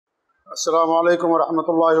السلام علیکم ورحمۃ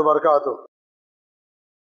اللہ وبرکاتہ۔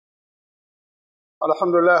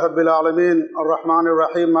 الحمدللہ رب العالمین الرحمن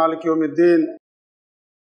الرحیم مالک یوم الدین،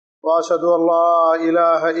 واشہد ان لا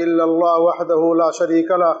الہ الا اللہ وحدہ لا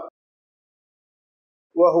شریک لہ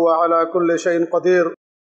وہو علی کل شیء قدیر،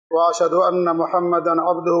 واشہد ان محمدا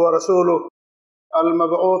عبدہ ورسولہ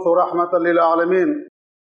المبعوث رحمۃ للعالمین،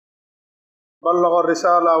 بلغ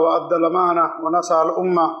الرسالہ وأدى الامانہ ونصح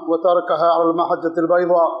الامہ وترکها علی المحجۃ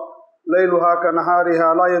البیضاء لیلها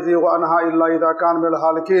كنهارها لا يزيغ عنها إلا إذا كان من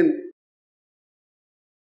الهالكين۔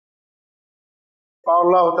 قال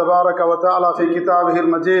الله تبارك وتعالى في كتابه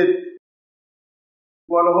المجيد: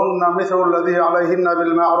 ولهن مثل الذي عليهن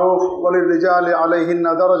بالمعروف وللرجال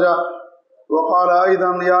عليهن درجة، وقال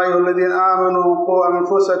أيضا: يا أيها الذين آمنوا قوا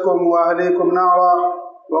أنفسكم وأهليكم نارا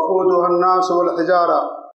وقودها الناس والحجارة،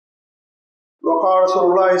 وقال رسول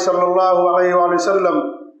الله صلى الله عليه وآله وسلم: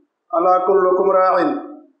 ألا كلكم راع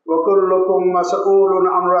وكلكم مسؤول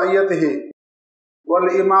عن رعيته،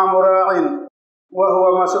 والإمام راع وهو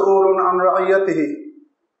مسؤول عن رعيته،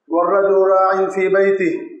 والرجل راع في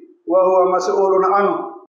بيته وهو مسؤول عنه،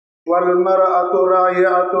 والمرأة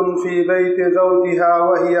راعية في بيت زوجها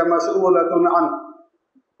وهي مسؤولة عنه،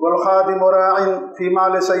 والخادم راع في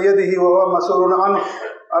مال سيده وهو مسؤول عنه،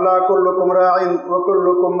 ألا كلكم راع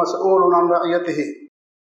وكلكم مسؤول عن رعيته۔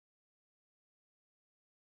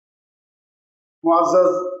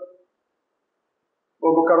 معزز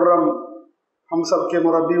و مکرم ہم سب کے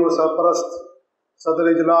مربی و سرپرست صدر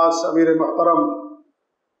اجلاس امیر محترم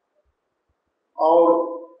اور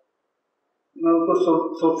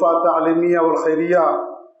صفہ تعلیمیہ والخیریہ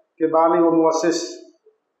کے بانی و مؤسس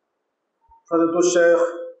حضرت الشیخ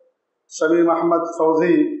شمیم احمد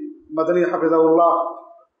فوزی مدنی حفظہ اللہ،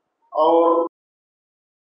 اور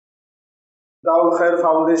دارالخیر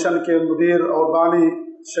فاؤنڈیشن کے مدیر اور بانی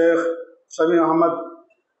شیخ شمیم احمد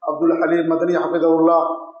عبد الحلیم مدنی حفظہ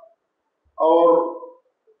اللہ، اور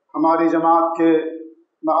ہماری جماعت کے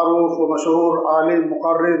معروف و مشہور عالم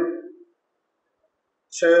مقرر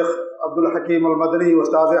شیخ عبد الحکیم المدنی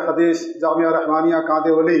استاد حدیث جامعہ رحمانیہ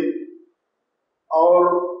کاندے ولی، اور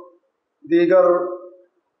دیگر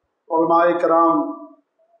علماء کرام،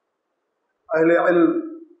 اہل علم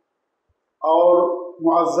اور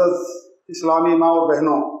معزز اسلامی ماں و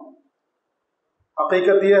بہنوں،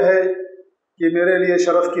 حقیقت یہ ہے کہ میرے لیے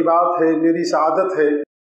شرف کی بات ہے، میری سعادت ہے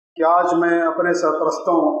کہ آج میں اپنے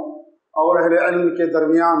سرپرستوں اور اہل علم کے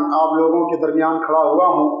درمیان، آپ لوگوں کے درمیان کھڑا ہوا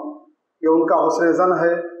ہوں۔ یہ ان کا حسن ظن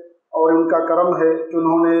ہے اور ان کا کرم ہے کہ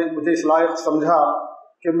انہوں نے مجھے اس لائق سمجھا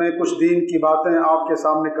کہ میں کچھ دین کی باتیں آپ کے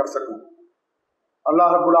سامنے کر سکوں۔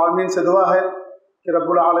 اللہ رب العالمین سے دعا ہے کہ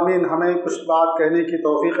رب العالمین ہمیں کچھ بات کہنے کی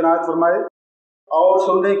توفیق عنایت فرمائے، اور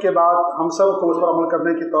سننے کے بعد ہم سب کو اس پر عمل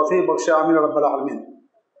کرنے کی توفیق بخشے، آمین رب العالمین۔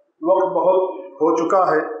 وقت بہت ہو چکا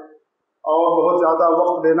ہے اور بہت زیادہ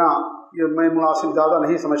وقت لینا یہ میں مناسب زیادہ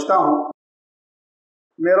نہیں سمجھتا ہوں۔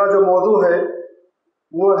 میرا جو موضوع ہے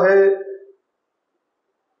وہ ہے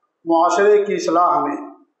معاشرے کی اصلاح میں،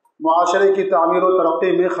 معاشرے کی تعمیر و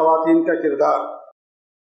ترقی میں خواتین کا کردار۔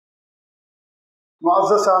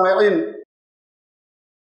 معزز سامعین،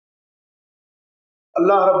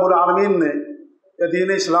 اللہ رب العالمین نے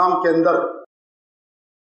دین اسلام کے اندر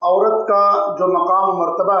عورت کا جو مقام و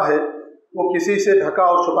مرتبہ ہے وہ کسی سے ڈھکا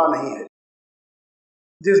اور چھپا نہیں ہے۔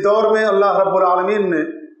 جس دور میں اللہ رب العالمین نے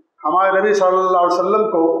ہمارے نبی صلی اللہ علیہ وسلم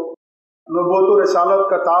کو نبوت و رسالت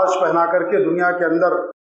کا تاج پہنا کر کے دنیا کے اندر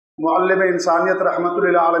معلم انسانیت رحمت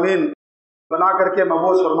للعالمین بنا کر کے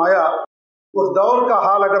مبعوث فرمایا، اس دور کا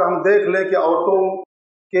حال اگر ہم دیکھ لیں کہ عورتوں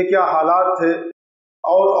کے کیا حالات تھے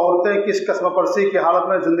اور عورتیں کس قسم پرسی کی حالت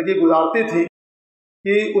میں زندگی گزارتی تھیں،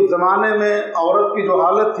 کہ اس زمانے میں عورت کی جو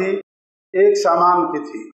حالت تھی ایک سامان کی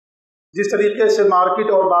تھی۔ جس طریقے سے مارکیٹ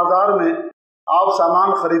اور بازار میں آپ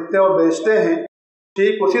سامان خریدتے اور بیچتے ہیں،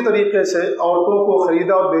 ٹھیک اسی طریقے سے عورتوں کو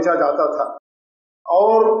خریدا اور بیچا جاتا تھا،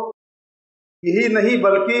 اور یہی نہیں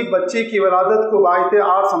بلکہ بچی کی ولادت کو باعث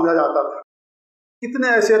عار سمجھا جاتا تھا۔ کتنے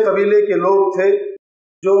ایسے قبیلے کے لوگ تھے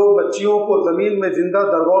جو بچیوں کو زمین میں زندہ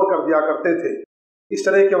درگور کر دیا کرتے تھے۔ اس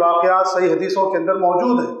طرح کے واقعات صحیح حدیثوں کے اندر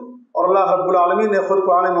موجود ہیں، اور اللہ رب العالمین نے خود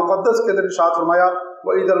قرآن مقدس کے اندر ارشاد فرمایا: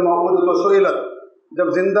 وَإِذَا الْمَوْءُودَةُ سُئِلَتْ، جب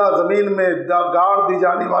زندہ زمین میں گاڑ دی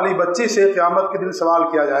جانے والی بچی سے قیامت کے دن سوال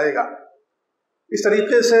کیا جائے گا۔ اس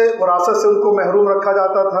طریقے سے وراثت سے ان کو محروم رکھا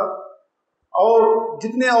جاتا تھا، اور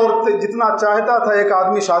جتنا چاہتا تھا ایک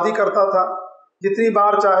آدمی شادی کرتا تھا، جتنی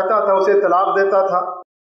بار چاہتا تھا اسے طلاق دیتا تھا،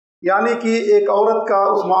 یعنی کہ ایک عورت کا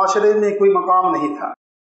اس معاشرے میں کوئی مقام نہیں تھا۔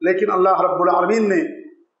 لیکن اللہ رب العالمین نے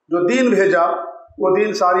جو دین بھیجا وہ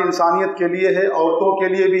دین ساری انسانیت کے لیے ہے، عورتوں کے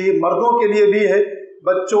لیے بھی، مردوں کے لیے بھی ہے،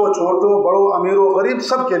 بچوں، چھوٹوں، بڑوں، امیروں، غریب،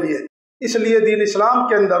 سب کے لیے۔ اس لیے دین اسلام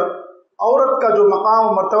کے اندر عورت کا جو مقام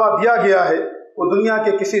و مرتبہ دیا گیا ہے وہ دنیا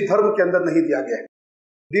کے کسی دھرم کے اندر نہیں دیا گیا ہے۔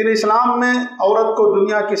 دین اسلام میں عورت کو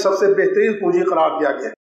دنیا کی سب سے بہترین پونجی قرار دیا گیا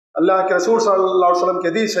ہے۔ اللہ کے رسول صلی اللہ علیہ وسلم کی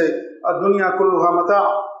حدیث ہے الدنیا کلھا متاع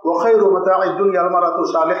وخیر متاع الدنیا المرأۃ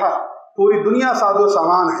الصالحہ، پوری دنیا ساز و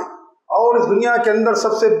سامان ہے اور اس دنیا کے اندر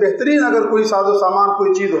سب سے بہترین اگر کوئی ساز و سامان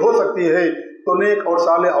کوئی چیز ہو سکتی ہے تو نیک اور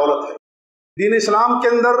صالح عورت ہے۔ دین اسلام کے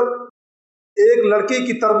اندر ایک لڑکی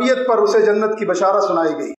کی تربیت پر اسے جنت کی بشارت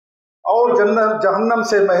سنائی گئی اور جہنم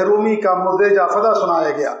سے محرومی کا مزدیجہ فدا سنایا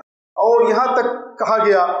گیا، اور یہاں تک کہا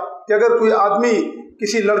گیا کہ اگر کوئی آدمی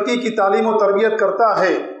کسی لڑکی کی تعلیم و تربیت کرتا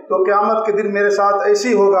ہے تو قیامت کے دن میرے ساتھ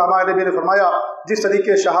ایسی ہوگا، ہمارے نبی نے فرمایا جس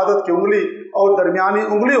طریقے شہادت کی انگلی اور درمیانی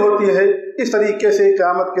انگلی ہوتی ہے اس طریقے سے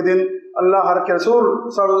قیامت کے دن اللہ کے رسول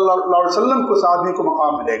صلی اللہ علیہ وسلم کو اس آدمی کو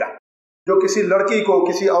مقام ملے گا جو کسی لڑکی کو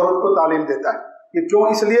کسی عورت کو تعلیم دیتا ہے۔ یہ کیوں؟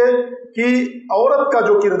 اس لیے کہ عورت کا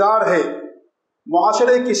جو کردار ہے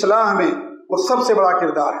معاشرے کی اصلاح میں وہ سب سے بڑا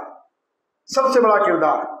کردار ہے، سب سے بڑا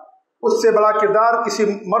کردار ہے، اس سے بڑا کردار کسی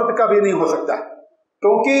مرد کا بھی نہیں ہو سکتا ہے،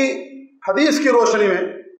 کیونکہ حدیث کی روشنی میں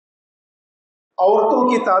عورتوں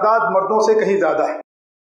کی تعداد مردوں سے کہیں زیادہ ہے،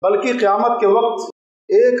 بلکہ قیامت کے وقت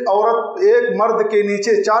ایک مرد کے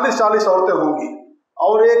نیچے 40 عورتیں ہوں گی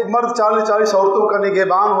اور ایک مرد 40 عورتوں کا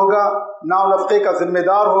نگہبان ہوگا، ناو نفقے کا ذمہ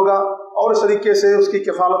دار ہوگا اور اس طریقے سے اس کی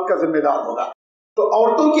کفالت کا ذمہ دار ہوگا۔ تو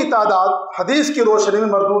عورتوں کی تعداد حدیث کی روشنی میں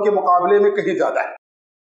مردوں کے مقابلے میں کہیں زیادہ ہے۔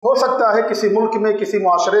 ہو سکتا ہے کسی ملک میں، کسی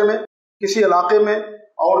معاشرے میں، کسی علاقے میں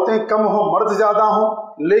عورتیں کم ہوں مرد زیادہ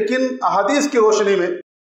ہوں، لیکن احادیث کی روشنی میں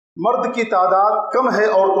مرد کی تعداد کم ہے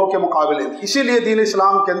عورتوں کے مقابلے میں۔ اسی لیے دین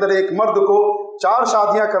اسلام کے اندر ایک مرد کو 4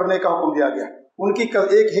 شادیاں کرنے کا حکم دیا گیا۔ ان کی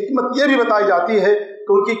ایک حکمت یہ بھی بتائی جاتی ہے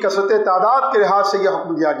کہ ان کی کثرت تعداد کے لحاظ سے یہ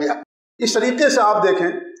حکم دیا گیا۔ اس طریقے سے آپ دیکھیں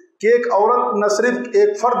کہ ایک عورت نہ صرف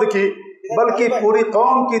ایک فرد کی بلکہ پوری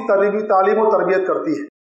قوم کی تعلیم و تربیت کرتی ہے۔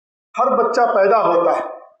 ہر بچہ پیدا ہوتا ہے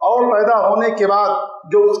اور پیدا ہونے کے بعد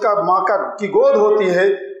جو اس کا ماں کی گود ہوتی ہے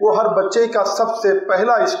وہ ہر بچے کا سب سے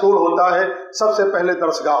پہلا اسکول ہوتا ہے، سب سے پہلے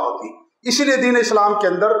درسگاہ ہوتی ہے۔ اسی لیے دین اسلام کے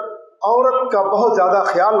اندر عورت کا بہت زیادہ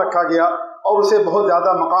خیال رکھا گیا اور اسے بہت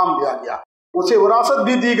زیادہ مقام دیا گیا، اسے وراثت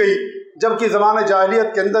بھی دی گئی، جبکہ زمانہ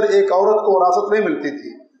جاہلیت کے اندر ایک عورت کو وراثت نہیں ملتی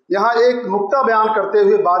تھی۔ یہاں ایک نقطہ بیان کرتے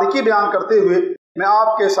ہوئے، باریکی بیان کرتے ہوئے میں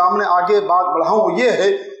آپ کے سامنے آگے بات بڑھاؤں، یہ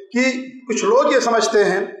ہے کہ کچھ لوگ یہ سمجھتے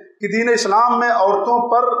ہیں کہ دین اسلام میں عورتوں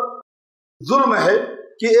پر ظلم ہے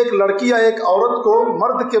کہ ایک لڑکی یا ایک عورت کو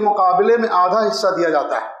مرد کے مقابلے میں آدھا حصہ دیا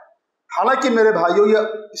جاتا ہے۔ حالانکہ میرے بھائیوں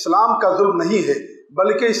یہ اسلام کا ظلم نہیں ہے،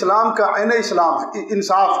 بلکہ اسلام کا عین اسلام ہے،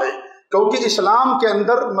 انصاف ہے، کیونکہ اسلام کے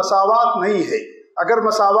اندر مساوات نہیں ہے۔ اگر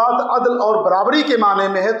مساوات عدل اور برابری کے معنی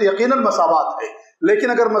میں ہے تو یقیناً مساوات ہے، لیکن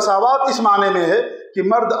اگر مساوات اس معنی میں ہے کہ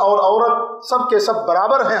مرد اور عورت سب کے سب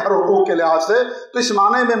برابر ہیں ہر حقوق کے لحاظ سے، تو اس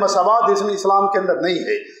معنی میں مساوات اسلام کے اندر نہیں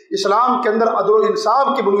ہے۔ اسلام کے اندر عدل و انصاف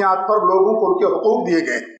کی بنیاد پر لوگوں کو ان کے حقوق دیے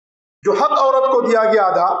گئے۔ جو حق عورت کو دیا گیا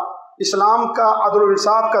آدھا، اسلام کا عدل و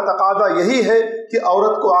انصاف کا تقاضا یہی ہے کہ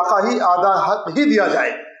عورت کو آدھا حق ہی دیا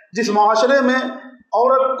جائے۔ جس معاشرے میں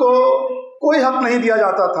عورت کو کوئی حق نہیں دیا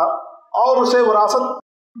جاتا تھا اور اسے وراثت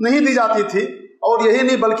نہیں دی جاتی تھی، اور یہی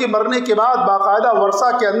نہیں بلکہ مرنے کے بعد باقاعدہ ورثہ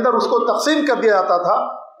کے اندر اس کو تقسیم کر دیا جاتا تھا،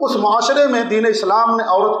 اس معاشرے میں دین اسلام نے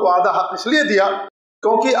عورت کو آدھا حق اس لیے دیا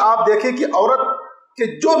کیونکہ آپ دیکھیں کہ عورت کے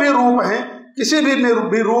جو بھی روپ ہیں، کسی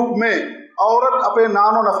بھی روپ میں عورت اپنے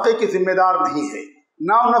نان و نفقے کی ذمہ دار نہیں ہے۔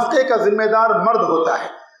 نان و نفقے کا ذمہ دار مرد ہوتا ہے۔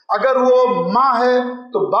 اگر وہ ماں ہے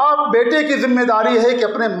تو باپ بیٹے کی ذمہ داری ہے کہ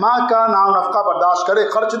اپنے ماں کا نان و نفقہ برداشت کرے،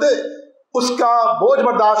 خرچ دے، اس کا بوجھ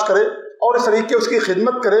برداشت کرے اور اس طریقے اس کی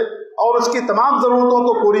خدمت کرے اور اس کی تمام ضرورتوں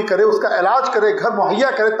کو پوری کرے، اس کا علاج کرے، گھر مہیا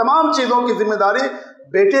کرے۔ تمام چیزوں کی ذمہ داری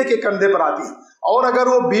بیٹے کے کندھے پر آتی ہے، اور اگر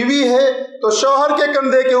وہ بیوی ہے تو شوہر کے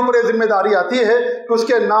کندھے کے اوپر یہ ذمہ داری آتی ہے کہ اس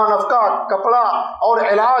کے نان و نفقہ، کپڑا اور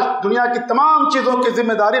علاج، دنیا کی تمام چیزوں کی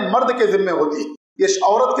ذمہ داری مرد کے ذمہ ہوتی ہے، یہ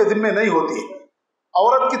عورت کے ذمہ نہیں ہوتی۔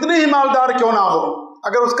 عورت کتنی ہی مالدار کیوں نہ ہو،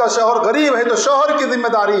 اگر اس کا شوہر غریب ہے تو شوہر کی ذمہ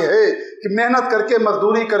داری ہے کہ محنت کر کے،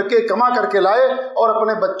 مزدوری کر کے، کما کر کے لائے اور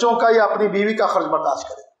اپنے بچوں کا یا اپنی بیوی کا خرچ برداشت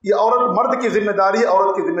کرے۔ یہ عورت مرد کی ذمہ داری،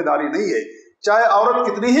 عورت کی ذمہ داری نہیں ہے، چاہے عورت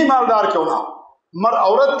کتنی ہی مالدار کیوں نہ ہو۔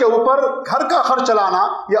 عورت کے اوپر گھر کا خرچ چلانا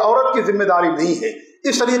یہ عورت کی ذمہ داری نہیں ہے۔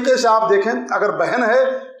 اس طریقے سے آپ دیکھیں، اگر بہن ہے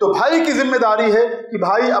تو بھائی کی ذمہ داری ہے کہ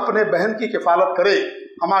بھائی اپنے بہن کی کفالت کرے۔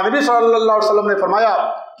 ہمارے نبی صلی اللہ علیہ وسلم نے فرمایا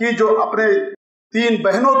کہ جو اپنے 3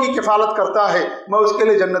 بہنوں کی کفالت کرتا ہے میں اس کے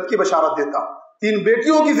لیے جنت کی بشارت دیتا ہوں۔ 3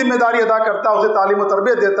 بیٹیوں کی ذمہ داری ادا کرتا ہے، اسے تعلیم و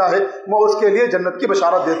تربیت دیتا ہے، میں اس کے لیے جنت کی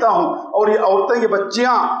بشارت دیتا ہوں۔ اور یہ عورتیں، یہ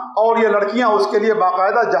بچیاں اور یہ لڑکیاں اس کے لیے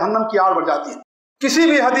باقاعدہ جہنم کی آڑ بڑھ جاتی ہیں۔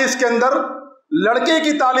 کسی بھی حدیث کے اندر لڑکے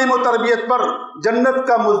کی تعلیم و تربیت پر جنت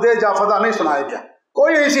کا مزدے جافدہ نہیں سنایا گیا،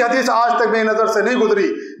 कोई ऐसी हदीस आज तक मेरी नज़र से नहीं गुजरी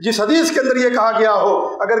जिस हदीस के अंदर ये कहा गया हो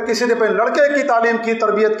अगर किसी ने अपने लड़के की तालीम की,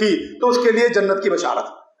 तरबियत की, तो उसके लिए जन्नत की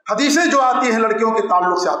बशारत। हदीसें जो आती हैं लड़कियों के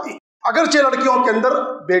ताल्लुक से आती हैं, अगरचे लड़कियों के अंदर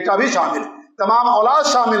बेटा भी शामिल है, तमाम औलाद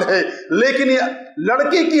शामिल है, लेकिन ये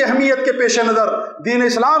लड़की की अहमियत के पेश नज़र दीन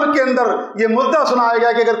इस्लाम के अंदर ये मुद्दा सुनाया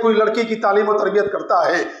गया कि अगर कोई लड़की की तालीम और तरबियत करता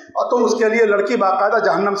है तो उसके लिए लड़की बाकायदा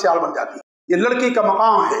जहन्नम से आड़ बन जाती है। ये लड़की का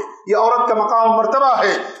मकाम है, ये औरत का मकाम मर्तबा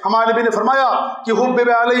है। हमारे नबी ने फरमाया कि हुब्बिब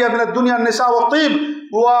अलैया मिनद दुनिया निसा व तीब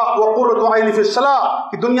व क़ुर्रतु ऐनी फ़ी सलाह,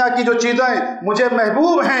 कि दुनिया की जो चीज़ें मुझे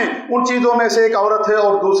महबूब हैं उन चीज़ों में से एक औरत है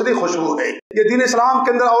और दूसरी खुशबू है। ये दीन इस्लाम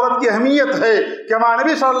के अंदर औरत की अहमियत है कि हमारे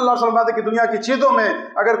नबी सल्लल्लाहु अलैहि वसल्लम की दुनिया की चीज़ों में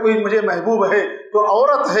अगर कोई मुझे महबूब है तो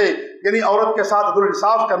औरत है, यानी औरत के साथ अदल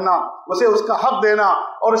इंसाफ करना, उसे उसका हक देना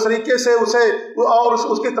और इस तरीके से उसे और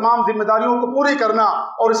उसकी तमाम जिम्मेदारियों को पूरी करना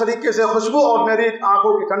और इस तरीके से खुशबू और मेरी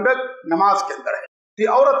आंखों की ठंडक नमाज के अंदर है। ये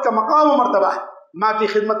औरत का मकाम और मर्तबा है। माँ की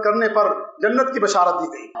खिदमत करने पर जन्नत की बशारत दी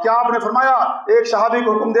गई। क्या आपने फरमाया एक सहाबी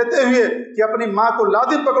को हुक्म देते हुए कि अपनी माँ को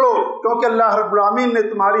लाजिम पकड़ो क्योंकि अल्लाह रब्बुल आमीन ने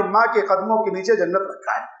तुम्हारी माँ के कदमों के नीचे जन्नत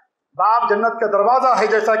रखा है। बाप जन्नत का दरवाज़ा है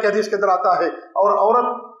जैसा कि हदीस के अंदर आता है, और औरत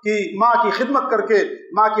की माँ की खिदमत करके,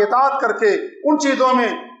 माँ की इताअत करके, उन चीज़ों में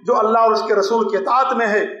जो अल्लाह और उसके रसूल की इताअत में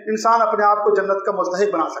है, इंसान अपने आप को जन्नत का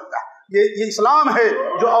मुस्तहिक बना सकता है। ये इस्लाम है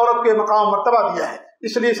जो औरत को ये मकाम मर्तबा दिया है।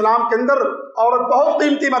 इसलिए इस्लाम के अंदर औरत बहुत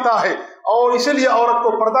कीमती मता है और इसीलिए औरत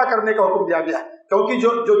को पर्दा करने का हुक्म दिया गया है, क्योंकि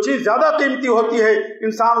जो चीज़ ज़्यादा कीमती होती है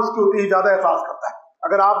इंसान उसकी उतनी ही ज़्यादा हिफाजत करता है।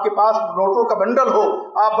 अगर आपके पास नोटों का बंडल हो,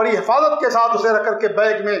 आप बड़ी हिफाजत के साथ उसे रख करके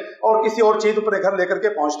बैग में और किसी और चीज़ अपने घर लेकर के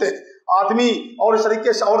पहुँचते हैं। आदमी और इस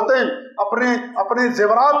तरीके से औरतें अपने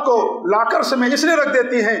जेवरात को लाकर्स में इसलिए रख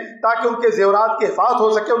देती हैं ताकि उनके जेवरात की हिफाजत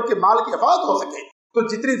हो सके, उनके माल की हिफाजत हो सके। तो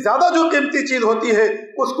जितनी ज़्यादा जो कीमती चीज़ होती है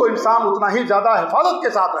उसको इंसान उतना ही ज़्यादा हिफाजत के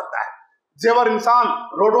साथ रखता है। जेवर इंसान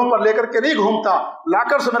रोडों पर लेकर के नहीं घूमता,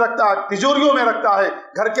 लाकर्स में रखता है, तिजोरियों में रखता है,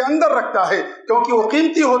 घर के अंदर रखता है, क्योंकि वो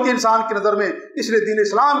कीमती होती है इंसान की नज़र में। इसलिए दीन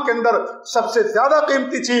इस्लाम के अंदर सबसे ज़्यादा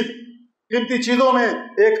कीमती चीज़ों में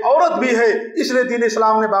एक औरत भी है, इसलिए दीन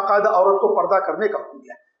इस्लाम ने बाकायदा औरत को पर्दा करने का हुक्म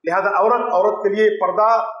दिया। लिहाजा औरत के लिए पर्दा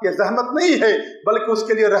ये जहमत नहीं है बल्कि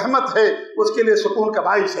उसके लिए रहमत है, उसके लिए सुकून का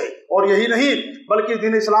बाइस है। और यही नहीं बल्कि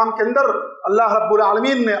दीन इस्लाम के अंदर अल्लाह रब्बुल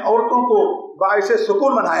आलमीन ने औरतों को बाइस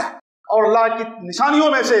सुकून बनाया है। और अल्लाह की निशानियों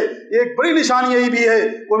में से एक बड़ी निशानी यही भी है,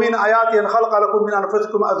 वमिन आयाति अन खलक़ लकुम मिन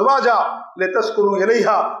अनफुसिकुम अज़वाजा लितस्कुनू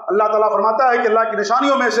इलैहा। अल्लाह ताला फरमाता है कि अल्लाह की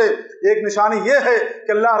निशानियों में से एक निशानी ये है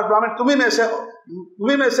कि अल्लाह रब्बुल आलमीन तुम्ही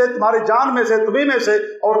में से तुम्हारी जान में से तुम्ही में से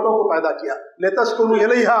औरतों को पैदा किया, लितस्कुनू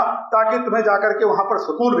इलैहा, ताकि तुम्हें जाकर के वहाँ पर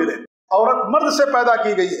सुकून मिले। औरत मर्द से पैदा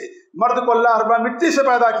की गई है, मर्द को अल्लाह रब्बुल आलमीन मिट्टी से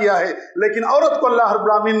पैदा किया है, लेकिन औरत को अल्लाह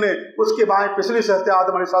रब्बुल आलमीन ने उसके बाएं पिछली से हज़रत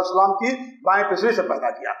आदम अलैहिस्सलाम की बाएं पिछली से पैदा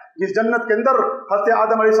किया। जिस जन्नत के अंदर हज़रत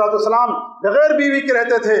आदम अलैहिस्सलाम बगैर बीवी के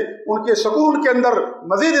रहते थे, उनके सुकून के अंदर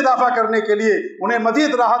मजीद इजाफा करने के लिए, उन्हें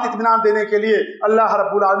मजीद राहत इत्मीनान देने के लिए अल्लाह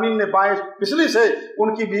रब्बुल आलमीन ने बाएं पिछली से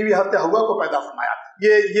उनकी बीवी हज़रत हव्वा को पैदा फरमाया।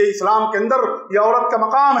 ये इस्लाम के अंदर ये औरत का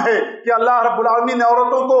मकाम है कि अल्लाह रब्बुल आलमीन ने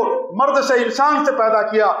औरतों को मर्द से, इंसान से पैदा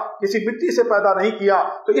किया, किसी मिट्टी से पैदा नहीं किया।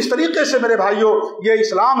 तो इस तरीके से मेरे भाइयों ये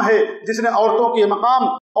इस्लाम है जिसने औरतों के मकाम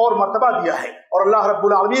और मर्तबा दिया है। और अल्लाह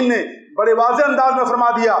रब्बुल आलमीन ने बड़े वाज़ेह अंदाज में फरमा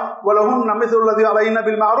दिया, वलहुन्ना मिस्लु लज़ी अलैहिन्ना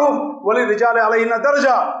बिल मारूफ वलिर्रिजालि अलैहिन्ना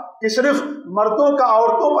दर्जा, कि सिर्फ मर्दों का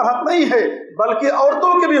औरतों पर हक नहीं है बल्कि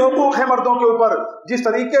औरतों के भी हुकूक हैं मर्दों के ऊपर। जिस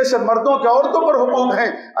तरीके से मर्दों के औरतों पर हुकूक हैं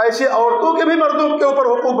ऐसे औरतों के भी मर्दों के ऊपर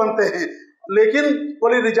हुकूक बनते हैं। लेकिन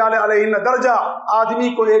वलिर्रिजालि अलैहिन्ना दर्जा, आदमी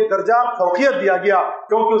को एक दर्जा फौकियत दिया गया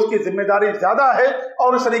क्योंकि उसकी जिम्मेदारी ज़्यादा है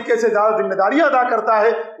और इस तरीके से ज़्यादा जिम्मेदारियाँ अदा करता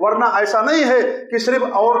है। वरना ऐसा नहीं है कि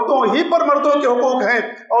सिर्फ औरतों ही पर मर्दों के हुकूक हैं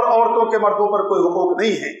और औरतों के मर्दों पर कोई हुकूक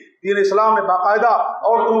नहीं है। दीन इस्लाम ने बाकायदा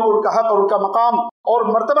औरतों को उनका हक और उनका मकाम और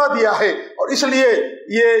मर्तबा दिया है। और इसलिए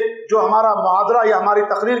ये जो हमारा मुहादरा या हमारी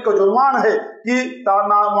तकरीर का जो उन्वान है कि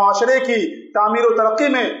माशरे की तामीर और तरक्की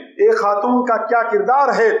में एक खातून का क्या किरदार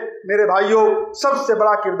है, मेरे भाइयों सबसे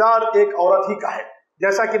बड़ा किरदार एक औरत ही का है।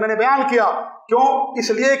 जैसा कि मैंने बयान किया, क्यों?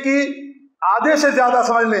 इसलिए कि आधे से ज़्यादा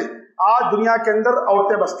समझ लें आज दुनिया के अंदर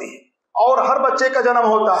औरतें बसती हैं और हर बच्चे का जन्म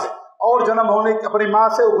होता है और जन्म होने की अपनी माँ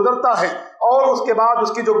से गुजरता है और उसके बाद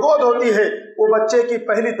उसकी जो गोद होती है वो बच्चे की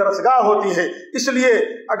पहली दरसगाह होती है। इसलिए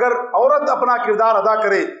अगर औरत अपना किरदार अदा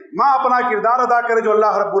करे, माँ अपना किरदार अदा करे जो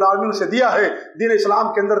अल्लाह रब्बुल आलमीन से दिया है, दीन इस्लाम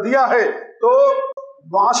के अंदर दिया है, तो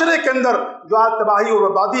माशरे के अंदर जो आज तबाही और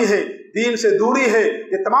बर्बादी है, दीन से दूरी है,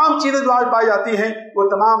 ये तमाम चीज़ें जो आज पाई जाती हैं वो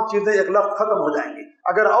तमाम चीज़ें एक लफ्ज़ ख़त्म हो जाएंगी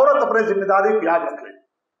अगर औरत अपने जिम्मेदारी को याद रख ले।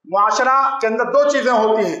 माशरा के अंदर दो चीज़ें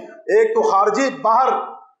होती हैं, एक तो खारजी बाहर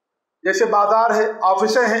जैसे बाजार है,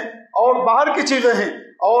 ऑफिसें हैं और बाहर की चीज़ें हैं,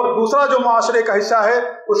 और दूसरा जो माशरे का हिस्सा है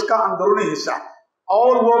उसका अंदरूनी हिस्सा।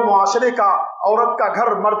 اور वो معاشرے का, औरत का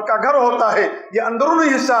घर मर्द का घर होता है, ये अंदरूनी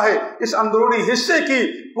हिस्सा है। इस अंदरूनी हिस्से की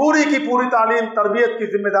पूरी तालीम तरबियत की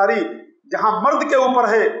जिम्मेदारी जहाँ मर्द के ऊपर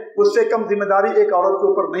है, उससे कम जिम्मेदारी एक औरत के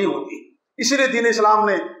ऊपर नहीं होती। इसीलिए दीन इस्लाम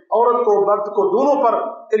ने औरत को मर्द को दोनों पर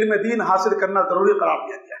इल्म दीन हासिल करना जरूरी करार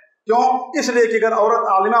दिया गया। क्यों? इसलिए कि अगर औरत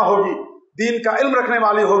आलिमा होगी, दीन का इल्म रखने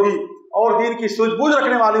वाली होगी और दीन की सूझबूझ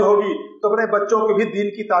रखने वाली होगी, तो अपने बच्चों को भी दीन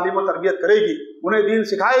की तालीम और तरबियत करेगी, उन्हें दीन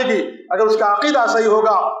सिखाएगी। अगर उसका अकीदा सही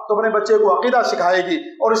होगा तो अपने बच्चे को अकीदा सिखाएगी,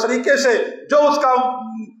 और इस तरीके से जो उसका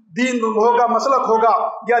दीन होगा, मसलक होगा,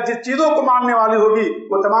 या जिस चीज़ों को मानने वाली होगी,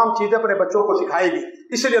 वो तमाम चीज़ें अपने बच्चों को सिखाएगी।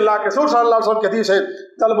 इसलिए अल्लाह के रसूल सल्लल्लाहु अलैहि वसल्लम की हदीस है,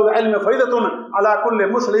 तलबुल इल्म फरीदतुन अला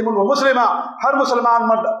कुल्लि मुस्लिमिन व मुस्लिमा, हर मुसलमान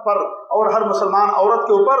मर्द पर और हर मुसलमान औरत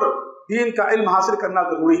के ऊपर दीन का इल्म हासिल करना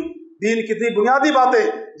जरूरी। दीन कितनी बुनियादी बातें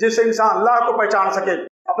जिससे इंसान अल्लाह को पहचान सके,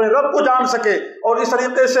 अपने रब को जान सके, और इस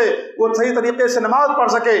तरीके से वो सही तरीके से नमाज पढ़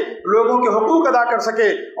सके, लोगों के हुकूक अदा कर सके,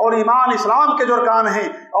 और ईमान इस्लाम के जो अरकान हैं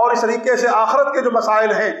और इस तरीके से आखिरत के जो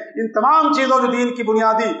मसाइल हैं, इन तमाम चीज़ों जो दीन की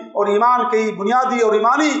बुनियादी और ईमान की बुनियादी और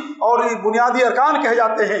ईमानी और बुनियादी अरकान कहे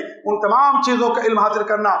जाते हैं, उन तमाम चीज़ों का इल्म हासिल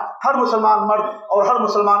करना हर मुसलमान मर्द और हर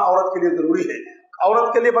मुसलमान औरत के लिए ज़रूरी है। औरत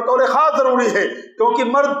के लिए बतौर ख़ास ज़रूरी है, क्योंकि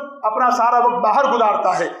मर्द अपना सारा वक्त बाहर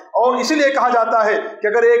गुजारता है, और इसीलिए कहा जाता है कि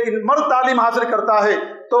अगर एक मर्द तालीम हासिल करता है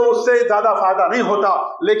तो उससे ज़्यादा फ़ायदा नहीं होता,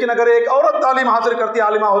 लेकिन अगर एक औरत तालीम हासिल करती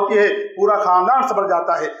आलिमा होती है, पूरा ख़ानदान संभल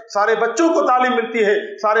जाता है, सारे बच्चों को तालीम मिलती है,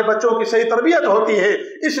 सारे बच्चों की सही तरबियत होती है।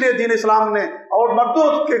 इसलिए दीन इस्लाम ने और मर्दों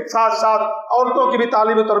के साथ साथ औरतों की भी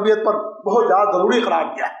तालीम और तरबियत पर बहुत ज़्यादा ज़रूरी करार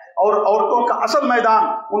दिया है। और औरतों का असल मैदान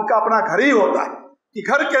उनका अपना घर ही होता है, कि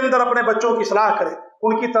घर के अंदर अपने बच्चों की इस्लाह करें,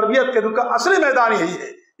 उनकी तरबियत के, उनका असली मैदान यही है।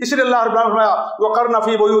 इसलिए अल्लाह रब्बुल आलमीन ने वक़रना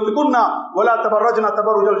फ़ी बुयूतिकुन्ना वला तबर्रजना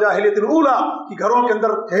तबर्रुजल जाहिलियतिल ऊला, कि घरों के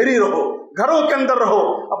अंदर ठहरी रहो, घरों के अंदर रहो,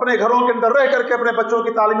 अपने घरों के अंदर रह करके अपने बच्चों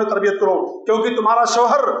की तालीम और तरबियत करो, क्योंकि तुम्हारा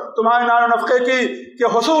शौहर तुम्हारे नान नफ़क़े के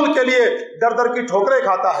हुसूल के लिए दर दर की ठोकरें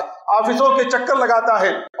खाता है, ऑफिसों के चक्कर लगाता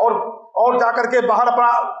है, और जाकर के बाहर अपना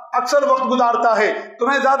अक्सर वक्त गुजारता है,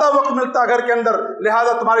 तुम्हें ज़्यादा वक्त मिलता है घर के अंदर।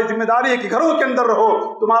 लिहाजा तुम्हारी जिम्मेदारी है कि घरों के अंदर रहो,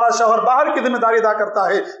 तुम्हारा शौहर बाहर की जिम्मेदारी अदा करता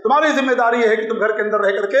है, तुम्हारी जिम्मेदारी है कि तुम घर के अंदर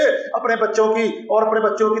रह करके अपने बच्चों की और अपने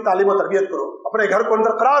बच्चों की तालीम और तरबियत करो, अपने घर को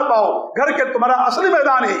अंदर करार पाओ। घर के तुम्हारा असली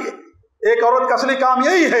मैदान है ये। एक औरत का असली काम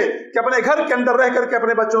यही है कि अपने घर के अंदर रह करके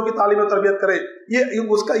अपने बच्चों की तालीम और तरबियत करे,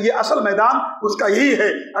 ये असल मैदान उसका यही है।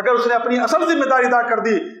 अगर उसने अपनी असल जिम्मेदारी अदा कर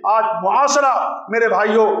दी, आज मुआशरा मेरे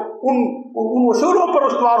भाइयों उन उसूलों पर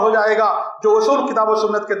उस्तवार हो जाएगा जो उसूल किताब और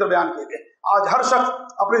सुन्नत के अंदर बयान किए गए। आज हर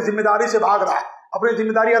शख्स अपनी जिम्मेदारी से भाग रहा है, अपनी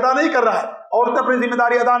जिम्मेदारी अदा नहीं कर रहा है, औरतें अपनी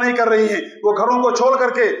जिम्मेदारी अदा नहीं कर रही हैं, वो घरों को छोड़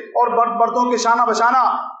करके और मर्दों के शाना बशाना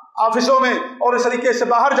ऑफिसों में और इस तरीके से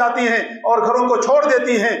बाहर जाती हैं और घरों को छोड़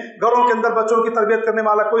देती हैं। घरों के अंदर बच्चों की तरबियत करने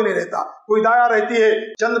वाला कोई नहीं रहता, कोई दाया रहती है,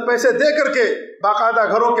 चंद पैसे दे करके बाकायदा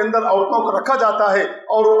घरों के अंदर औरतों को रखा जाता है,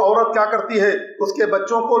 और वो औरत क्या करती है, उसके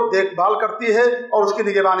बच्चों को देखभाल करती है और उसकी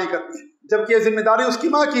निगरानी करती है, जबकि ये जिम्मेदारी उसकी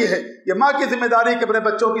माँ की है। ये माँ की जिम्मेदारी कि अपने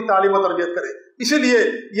बच्चों की तालीम और तरबियत करे, इसीलिए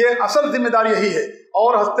ये असल जिम्मेदारी यही है।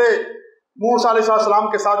 और हस्ते मूसा अलैहिस्सलाम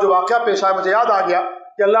के साथ जो वाक़या पेश आया, मुझे याद आ गया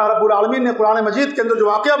कि अल्लाह रब्बुल आलमीन ने कुरान मजीद के अंदर जो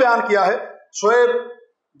वाक़या बयान किया है, शोएब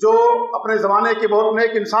जो अपने ज़माने के बहुत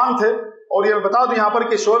नेक इंसान थे, और ये मैं बता दूं यहाँ पर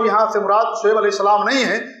कि शोएब यहाँ से मुराद शोएब अलैहिस्सलाम नहीं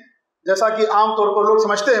है जैसा कि आम तौर पर लोग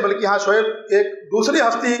समझते हैं, बल्कि यहाँ शोएब एक दूसरी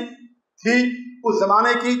हस्ती थी उस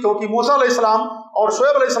ज़माने की, क्योंकि मूसा अलैहिस्सलाम और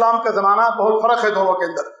शोएब अलैहिस्सलाम का ज़माना बहुत फ़र्क है दोनों के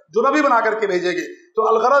अंदर, जो नबी बना करके भेजे गए। तो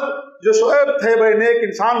अलगरज जो शोएब थे बड़े नेक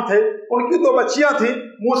इंसान थे, उनकी दो बच्चियाँ थीं।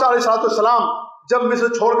 मूसा अलैहिस्सलाम जब मिस्र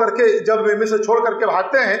छोड़ करके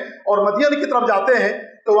भागते हैं और मदियन की तरफ जाते हैं,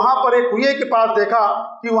 तो वहाँ पर एक कुएं के पास देखा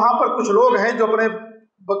कि वहाँ पर कुछ लोग हैं जो अपने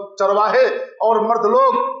चरवाहे और मर्द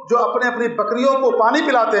लोग जो अपने अपनी बकरियों को पानी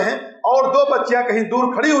पिलाते हैं, और दो बच्चियाँ कहीं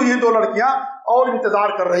दूर खड़ी हुई हैं, दो लड़कियाँ, और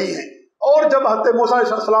इंतजार कर रही हैं। और जब हज़रत मूसा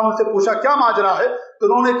अलैहिस्सलाम से पूछा क्या माजरा है, तो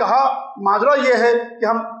उन्होंने कहा माजरा ये है कि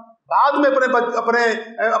हम बाद में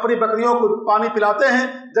अपनी बकरियों को पानी पिलाते हैं,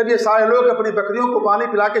 जब ये सारे लोग अपनी बकरियों को पानी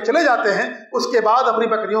पिला के चले जाते हैं, उसके बाद अपनी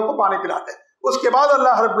बकरियों को पानी पिलाते हैं। उसके बाद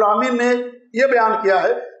अल्लाह रब्बुल आलमीन ने ये बयान किया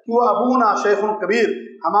है कि वो अबूना शेखुन कबीर,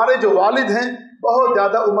 हमारे जो वालिद हैं बहुत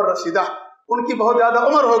ज़्यादा उम्र रसीदा, उनकी बहुत ज़्यादा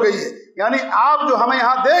उम्र हो गई है। यानी आप जो हमें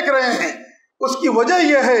यहाँ देख रहे हैं उसकी वजह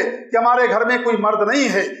यह है कि हमारे घर में कोई मर्द नहीं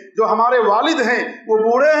है, जो हमारे वालिद हैं वो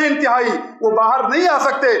बूढ़े हैं इंतहाई, वो बाहर नहीं आ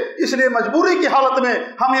सकते, इसलिए मजबूरी की हालत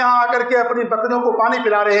में हम यहाँ आकर के अपनी बकरियों को पानी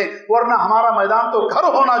पिला रहे हैं, वरना हमारा मैदान तो घर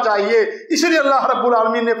होना चाहिए। इसलिए अल्लाह रब्बुल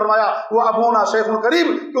आलमीन ने फरमाया वो अबूना शेखुन करीब,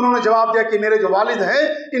 कि उन्होंने जवाब दिया कि मेरे जो वालिद हैं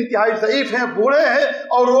इंतहाई ज़ईफ़ हैं, बूढ़े हैं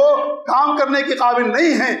और वो काम करने के काबिल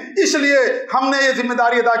नहीं हैं, इसलिए हमने ये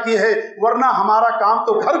जिम्मेदारी अदा की है, वरना हमारा काम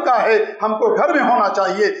तो घर का है, हमको घर में होना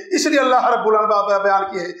चाहिए। इसलिए अल्लाह रब्बुल रब्बुल आलमीन बयान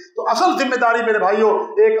की है। तो असल जिम्मेदारी मेरे भाइयों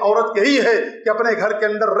एक औरत की ही है कि अपने घर के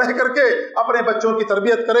अंदर रह करके अपने बच्चों की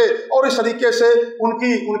तरबियत करे और इस तरीके से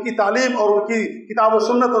उनकी तालीम और उनकी किताब व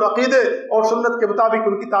सुन्नत और अकीदे और सुन्नत के मुताबिक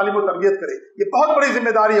उनकी तालीम और तरबियत करे। ये बहुत बड़ी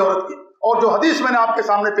जिम्मेदारी है औरत की। और जो हदीस मैंने आपके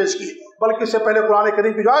सामने पेश की, बल्कि इससे पहले कुरान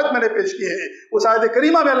करीम की आयत मैंने पेश की है, उस आयत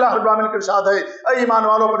करीमा में अल्लाह रब्बुल आलमीन का इरशाद है, ऐ ईमान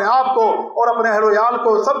वालों अपने आप को और अपने अहल व याल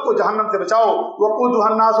को सबको जहन्नम से बचाओ। वक़ूदुहा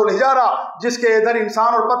अन्नास वल हिजारा, जिसके ईंधन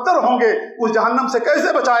इंसान और पत्थर होंगे, उस जहन्नम से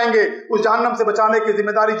कैसे बचाएंगे? उस जहन्नम से बचाने की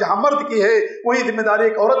जिम्मेदारी जहाँ मर्द की है, वही जिम्मेदारी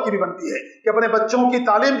एक औरत की भी बनती है कि अपने बच्चों की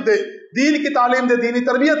तालीम दे, दीन की तालीम दे, दीनी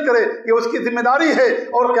तरबियत करे। ये उसकी जिम्मेदारी है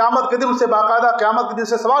और क़यामत के दिन उससे बाकायदा क़यामत के दिन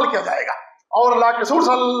से सवाल किया जाएगा। और अल्लाह के रसूल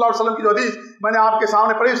सल्लल्लाहु अलैहि वसल्लम की जो हदीस मैंने आपके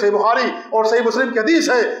सामने पढ़ी, सही बुखारी और सही मुस्लिम की हदीस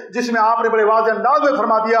है, जिसमें आपने बड़े वाज़ेह अंदाज में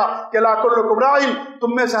फरमा दिया कि ला कुल्लुकुम राइन,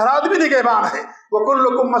 तुम में से हर आदमी निगहबान है, व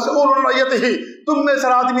कुल्लुकुम मसऊलुन अन रइयतिही, तुम में से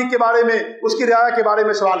हर आदमी के बारे में, उसकी रियाया के बारे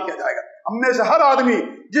में सवाल किया जाएगा। हम में से हर आदमी,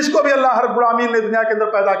 जिसको भी अल्लाह रब्बुल आलमीन ने दुनिया के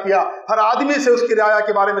अंदर पैदा किया, हर आदमी से उसकी रियाया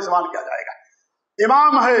के बारे में सवाल किया जाएगा।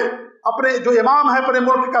 इमाम है, जो इमाम है अपने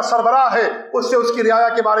मुल्क का सरबराह है, उससे उसकी रियाया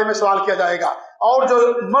के बारे में सवाल किया जाएगा। और जो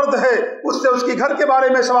मर्द है उससे उसके घर के बारे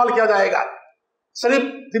में सवाल किया जाएगा। सिर्फ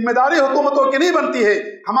जिम्मेदारी हुकूमतों की नहीं बनती है,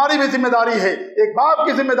 हमारी भी जिम्मेदारी है, एक बाप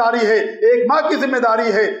की जिम्मेदारी है, एक माँ की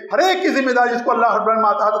जिम्मेदारी है, हर एक की जिम्मेदारी जिसको अल्लाह रब्बुल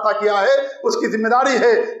आलमीन ने अता किया है, उसकी जिम्मेदारी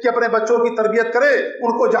है कि अपने बच्चों की तरबियत करे,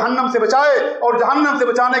 उनको जहन्नम से बचाए। और जहन्नम से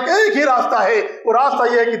बचाने का एक ही रास्ता है, वो रास्ता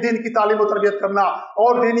ये है कि दीन की तालीम और तरबियत करना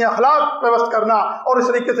और दीनी अखलाक व्यवस्थ करना और इस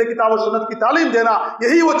तरीके से किताब और सुन्नत की तालीम देना।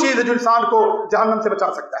 यही वो चीज़ है जो इंसान को जहन्नम से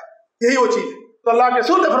बचा सकता है, यही वो चीज़ है। तो अल्लाह के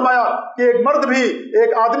रसूल ने फरमाया कि एक मर्द भी,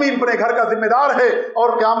 एक आदमी अपने घर का जिम्मेदार है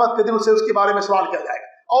और क़यामत के दिन उससे उसके बारे में सवाल किया जाएगा।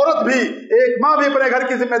 औरत भी, एक माँ भी अपने घर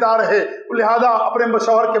की जिम्मेदार है, लिहाजा अपने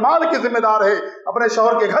शौहर के माल की जिम्मेदार है, अपने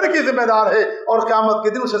शौहर के घर की जिम्मेदार है और क़यामत के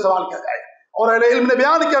दिन उससे सवाल किया जाएगा। और अहले इल्म ने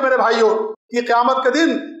बयान किया मेरे भाइयों कि क़यामत के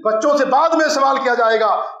दिन बच्चों से बाद में सवाल किया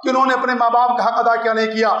जाएगा कि उन्होंने अपने माँ बाप का हक अदा किया नहीं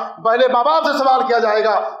किया। पहले माँ बाप से सवाल किया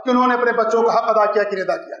जाएगा कि उन्होंने अपने बच्चों का हक अदा किया कि नहीं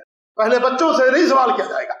अदा किया। पहले बच्चों से नहीं सवाल किया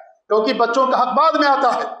जाएगा, क्योंकि बच्चों का हक बाद में आता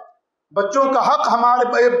है। बच्चों का हक,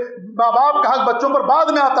 हमारे माँ बाप का हक बच्चों पर बाद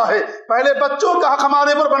में आता है। पहले बच्चों का हक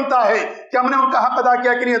हमारे पर बनता है कि हमने उनका हक अदा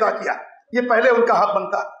किया कि नहीं अदा किया, ये पहले उनका हक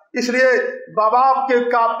बनता है। इसलिए माँ बाप के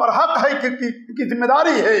का पर हक है कि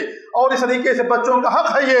जिम्मेदारी है, और इस तरीके से बच्चों का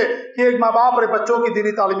हक है ये कि एक माँ बाप अपने बच्चों की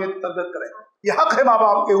दीनी तालीम तरबियत करें। ये हक है माँ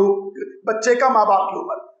बाप के बच्चे का माँ बाप के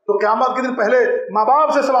ऊपर। तो क़यामत के दिन पहले माँ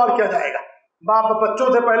बाप से सवाल किया जाएगा, बाप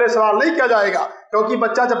बच्चों से पहले सवाल नहीं किया जाएगा, क्योंकि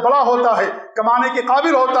बच्चा जब बड़ा होता है, कमाने के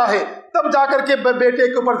काबिल होता है, तब जाकर के बेटे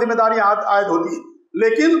के ऊपर जिम्मेदारियां आयद होती है।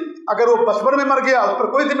 लेकिन अगर वो बचपन में मर गया, उस पर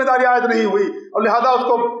कोई जिम्मेदारी आयद नहीं हुई, और लिहाजा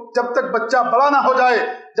उसको जब तक बच्चा बड़ा ना हो जाए,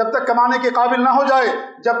 जब तक कमाने के काबिल ना हो जाए,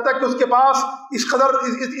 जब तक उसके पास इस कदर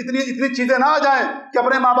इतनी चीजें ना आ जाएं कि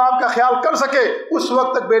अपने माँ बाप का ख्याल कर सके, उस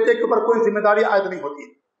वक्त तक बेटे के ऊपर कोई जिम्मेदारी आयद नहीं होती है,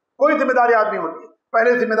 कोई जिम्मेदारी आयद नहीं होती है।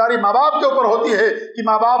 पहले जिम्मेदारी माँ बाप के ऊपर होती है कि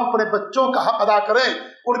माँ बाप अपने बच्चों का हक अदा करें,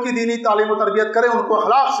 उनकी दीनी तालीम और तरबियत करें, उनको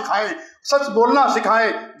अखलाक सिखाएं, सच बोलना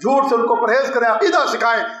सिखाएं, झूठ से उनको परहेज करें, अकीदा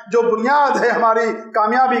सिखाएं, जो बुनियाद है हमारी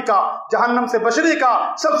कामयाबी का, जहन्नम से बचने का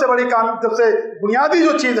सबसे बड़ी सबसे बुनियादी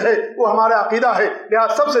जो चीज़ है वो हमारा अकीदा है।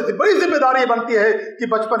 लिहाजा सबसे बड़ी जिम्मेदारी बनती है कि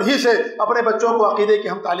बचपन ही से अपने बच्चों को अकीदे की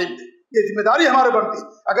हम तालीम दें। ये जिम्मेदारी हमारे बनती।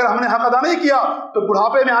 अगर हमने हक अदा नहीं किया तो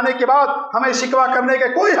बुढ़ापे में आने के बाद हमें शिकवा करने का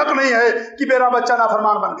कोई हक नहीं है कि मेरा बच्चा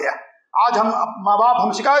नाफरमान बन गया। आज हम माँ बाप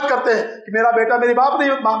हम शिकायत करते हैं कि मेरा बेटा मेरी बात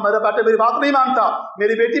नहीं मानता,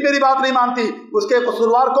 मेरी बेटी मेरी बात नहीं मानती। उसके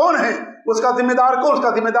कसूरवार कौन है? उसका जिम्मेदार कौन?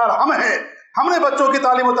 उसका जिम्मेदार हम हैं। हमने बच्चों की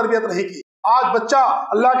तालीम और तरबियत नहीं की। आज बच्चा,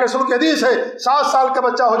 अल्लाह के रसूल की हदीस है, 7 साल का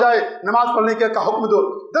बच्चा हो जाए नमाज पढ़ने का हुक्म दो,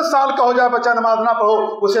 10 साल का हो जाए बच्चा नमाज ना पढ़ो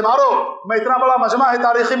उसे मारो। मैं इतना बड़ा मजमा है,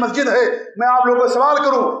 तारीखी मस्जिद है, मैं आप लोगों को सवाल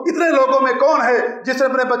करूं, इतने लोगों में कौन है जिसने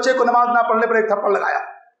अपने बच्चे को नमाज ना पढ़ने पर एक थप्पड़ लगाया?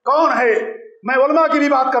 कौन है? मैं उलमा की भी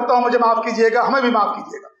बात करता हूं, मुझे माफ कीजिएगा, हमें भी माफ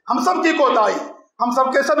कीजिएगा, हम सब की कोताही, हम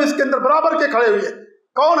सब के सब इसके अंदर बराबर के खड़े हुए।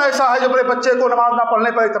 कौन ऐसा है जो अपने बच्चे को नमाज ना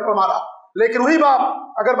पढ़ने पर एक थप्पड़ मारा? लेकिन वही बाप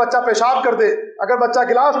अगर बच्चा पेशाब कर दे, अगर बच्चा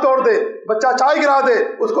गिलास तोड़ दे, बच्चा चाय गिरा दे,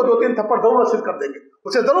 उसको 2-3 थप्पड़ जरूर नसीब कर देंगे,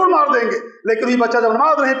 उसे जरूर मार देंगे। लेकिन वही बच्चा जब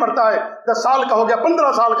नमाज नहीं पढ़ता है, 10 साल का हो गया,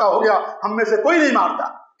 15 साल का हो गया, हम में से कोई नहीं मारता।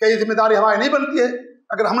 क्या ये जिम्मेदारी हमारी नहीं बनती है?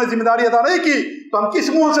 अगर हमने जिम्मेदारी अदा नहीं की तो हम किस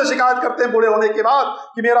मुंह से शिकायत करते हैं बूढ़े होने के बाद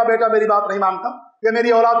कि मेरा बेटा मेरी बात नहीं मानता, या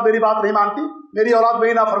मेरी औलाद मेरी बात नहीं मानती, मेरी औलाद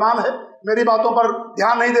मेरी नाफरमान है, मेरी बातों पर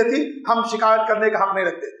ध्यान नहीं देती? हम शिकायत करने का हक नहीं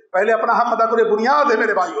रखते। पहले अपना हक अदा करें। बुनियाद है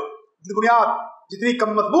मेरे भाइयों, बुनियाद जितनी कम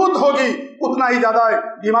मजबूत होगी उतना ही ज्यादा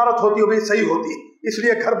इमारत होती होगी, सही होती।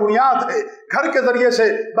 इसलिए घर बुनियाद है, घर के जरिए से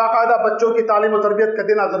बाकायदा बच्चों की तालीम और तरबियत का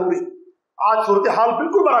देना जरूरी। आज सूरत हाल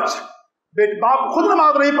बिल्कुल बरक्स है। बाप खुद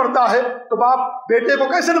नमाज नहीं पढ़ता है तो बाप बेटे को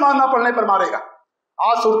कैसे नमाज ना पढ़ने पर मारेगा।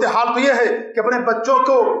 आज सूरत हाल तो ये है कि अपने बच्चों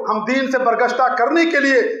को हम दीन से बरगश्ता करने के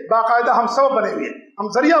लिए बाकायदा हम सबब बने हुए हैं, हम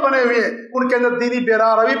जरिया बने हुए हैं। उनके अंदर दीनी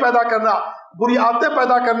बेरारवी पैदा करना, बुरी आदतें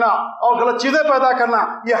पैदा करना और गलत चीज़ें पैदा करना,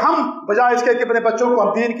 ये हम बजाय इसके कि अपने बच्चों को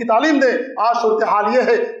हम दीन की तालीम दें, आज सूरत हाल ये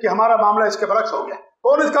है कि हमारा मामला इसके बरक्स हो गया।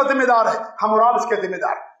 कौन इसका जिम्मेदार है? हम और आप इसके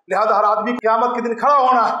जिम्मेदार। लिहाजा हर आदमी क़यामत के दिन खड़ा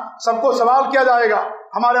होना है, सबको सवाल किया जाएगा।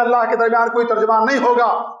 हमारे अल्लाह के दरमियान कोई तर्जुमान नहीं होगा,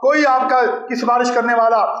 कोई आपका की सिफारिश करने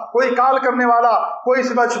वाला, कोई काल करने वाला, कोई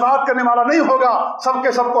सिफात करने वाला नहीं होगा।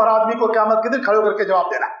 सबके सबको हर आदमी को क़यामत के दिन खड़े होकर के जवाब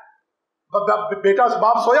देना। बेटा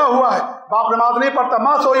बाप सोया हुआ है, बाप नमाज नहीं पढ़ता,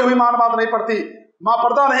 माँ सोई हुई, माँ नमाज नहीं पढ़ती, माँ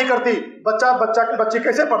पर्दा नहीं करती, बच्ची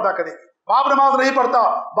कैसे पर्दा करेगी? बाप नमाज नहीं पढ़ता,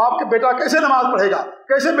 बाप के बेटा कैसे नमाज पढ़ेगा?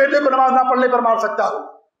 कैसे बेटे को नमाज ना पढ़ने पर मार सकता हो?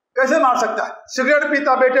 कैसे मार सकता है? सिगरेट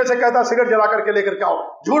पीता, बेटे से कहता सिगरेट जला करके लेकर के आओ,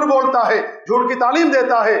 झूठ बोलता है, झूठ की तालीम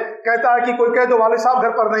देता है, कहता है कि कोई कह दो वालिद साहब घर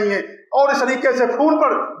पर नहीं है, और इस तरीके से फोन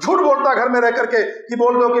पर झूठ बोलता घर में रह करके कि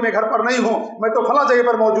बोल दो कि मैं घर पर नहीं हूँ, मैं तो फला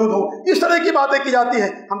जगह पर मौजूद हूँ। इस तरह की बातें की जाती हैं।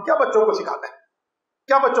 हम क्या बच्चों को सिखाते हैं?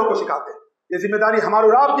 क्या बच्चों को सिखाते हैं? ये जिम्मेदारी हमारे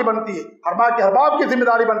और आपकी बनती है, हर माँ के हर बाप की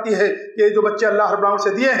जिम्मेदारी बनती है कि ये जो बच्चे अल्लाह रब्बुल आलमीन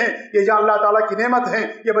से दिए हैं, ये जहाँ अल्लाह ताला की नेमत हैं,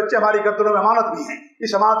 ये बच्चे हमारी गर्दनों में अमानत भी हैं।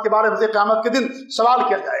 इस अमानत के बारे में क़यामत के दिन सवाल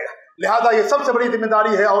किया जाएगा। लिहाजा ये सबसे बड़ी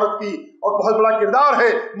जिम्मेदारी है औरत की और बहुत बड़ा किरदार है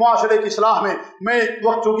मुआशरे की इस्लाह में। मैं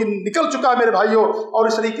वक्त चूँकि निकल चुका है मेरे भाइयों, और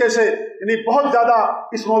इस तरीके से यानी बहुत ज़्यादा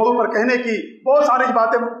इस मौजू पर कहने की बहुत सारी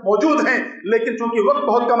बातें मौजूद हैं, लेकिन चूँकि वक्त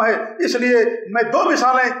बहुत कम है इसलिए मैं दो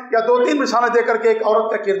मिसालें या दो तीन मिसालें देकर के एक औरत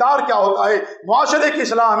का किरदार क्या होता है मुआशरे की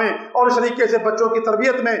इस्लाह में और इस तरीके से बच्चों की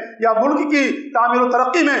तरबियत में या मुल्क की तामीर और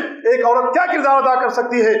तरक्की में एक औरत क्या किरदार अदा कर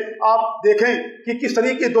सकती है, आप देखें कि किस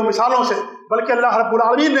तरीके दो मिसालों से, बल्कि अल्लाह रब्बुल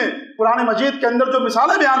आलमीन ने कुरान मजीद के अंदर जो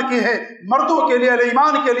मिसालें बयान की हैं मर्दों के लिए, अहले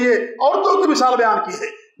ईमान के लिए, औरतों की मिसाल बयान की है।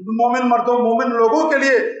 मोमिन मर्दों, मोमिन लोगों के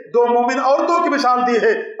लिए दो मोमिन औरतों की मिसाल दी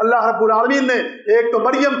है अल्लाह रब्बुल आलमीन ने, एक तो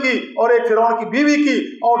मरियम की और एक फिरौन की बीवी की,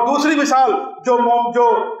 और दूसरी मिसाल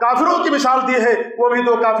जो काफिरों की मिसाल दी है वो भी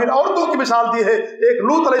दो काफिर औरतों की मिसाल दी है, एक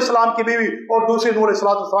लूत अलैहिस्सलाम की बीवी और दूसरी नूह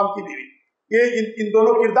अलैहिस्सलाम की बीवी। ये इन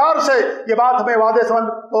दोनों किरदार से ये बात हमें वादे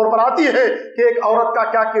समझ तौर पर आती है कि एक औरत का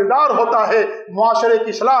क्या किरदार होता है मुआशरे की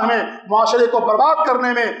इस्लाह में, मुआशरे को बर्बाद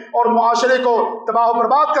करने में और मुआशरे को तबाह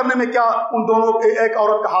बर्बाद करने में क्या उन दोनों एक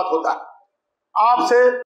औरत का हाथ होता है। आपसे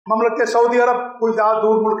ममलकत सऊदी अरब कोई ज़्यादा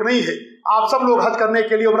दूर मुल्क नहीं है, आप सब लोग हज करने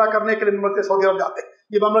के लिए, उम्रा करने के लिए ममलकत सऊदी अरब जाते हैं।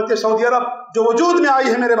 ये ममलकत सऊदी अरब जो वजूद में आई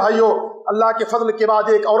है मेरे भाइयों, अल्लाह के फजल के बाद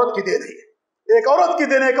एक औरत की देन है, एक औरत की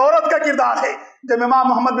देन, एक औरत का किरदार है। जब इमाम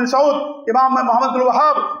मोहम्मद बिन सऊद, इमाम मोहम्मद बिन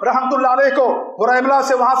वहाब रहमतुल्लाह अलैह को हुरैमला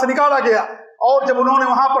से वहां से निकाला गया और जब उन्होंने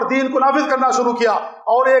वहां पर दीन को नाफिज करना शुरू किया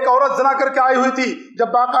और एक औरत जना करके आई हुई थी, जब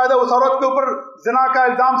बाकायदा उस औरत के ऊपर जना का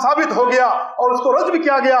इल्जाम साबित हो गया और उसको रज्म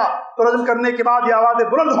किया गया, तो रज्म करने के बाद ये आवाज़ें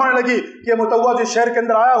बुलंद होने लगी कि ये मुतव्वा जो शहर के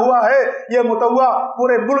अंदर आया हुआ है, ये मुतव्वा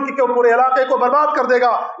पूरे मुल्क के, पूरे इलाके को बर्बाद कर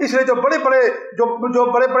देगा। इसलिए जो बड़े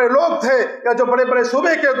बड़े लोग थे या जो बड़े बड़े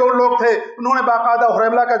सूबे के लोग थे, उन्होंने बाकायदा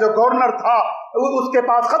हुरैमला का जो गवर्नर था उसके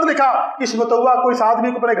पास खत लिखा कि इस मुतव्वा को, इस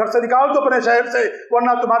आदमी को अपने घर से निकाल दो, अपने शहर से,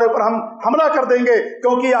 वरना तुम्हारे ऊपर हम हमला कर देंगे,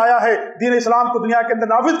 क्योंकि आया है दीन इस्लाम को दुनिया के अंदर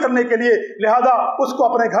नाफिज करने के लिए, लिहाजा उसको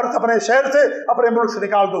अपने घर से, अपने शहर से, अपने मुल्क से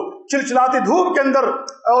निकाल दो। चिलचिलाती धूप के अंदर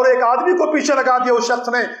और एक आदमी को पीछे लगा दिया उस शख्स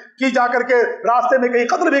ने कि जाकर के रास्ते में कहीं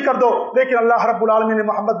कत्ल भी कर दो, लेकिन अल्लाह रब्बुल आलमीन ने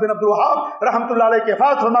मोहम्मद बिन अब्दुल वहाब रहमतुल्लाह अलैह की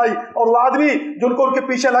हिफाज़त फरमाई और वो आदमी जिनको उनके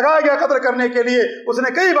पीछे लगाया गया कत्ल करने के लिए,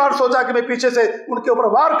 उसने कई बार सोचा कि मैं पीछे से उनके ऊपर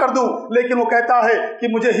वार कर दूं, लेकिन वो कहता है कि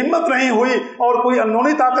मुझे हिम्मत नहीं हुई और कोई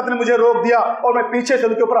अनहोनी ताकत ने मुझे रोक दिया और मैं पीछे से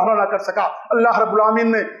उनके ऊपर हमला न कर सका। अल्लाह रब्बुल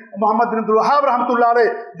आलमीन ने मोहम्मद बिन अब्दुल वहाब रहमतुल्लाह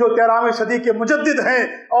अलैह जो 13वीं सदी के मुजद्दिद हैं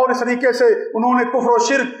और इस तरीके से उन्होंने कुफ्र और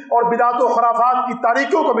शिर्क और बिदात और खुराफात की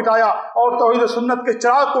तारीकियों को मिटाया और तौहीद और सुन्नत के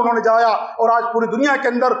चिराग को उन्होंने जलाया, और आज पूरी दुनिया के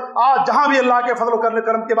अंदर आज जहां भी अल्लाह के फजल और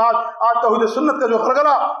करम के बाद आज तौहीद और सुन्नत का जो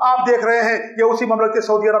गलगला आप देख रहे हैं, ये उसी ममलकत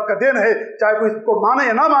सऊदी अरब का देन है, चाहे कोई इसको माने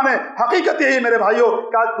या ना माने। हकीकत यही मेरे भाइयों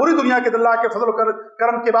कि आज पूरी दुनिया के अल्लाह के फजल और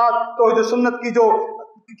करम के बाद तौहीद और सुन्नत की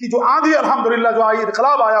जो आंधी अल्हम्दुलिल्लाह जो आई,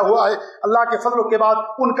 इनकलाब आया हुआ है, अल्लाह के फजल के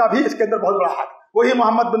बाद उनका भी इसके अंदर बहुत बड़ा हाथ। वही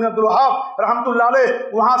मोहम्मद बिन अब्दुल वहाब रहमतुल्लाह अलैह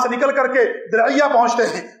वहाँ से निकल करके दरिया पहुँचते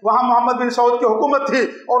हैं, वहाँ मोहम्मद बिन सऊद की हुकूमत थी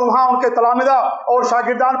और वहाँ उनके तलामिदा और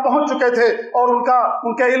शागिर्दान पहुँच चुके थे और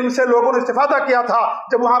उनके इल्म से लोगों ने इस्तिफादा किया था।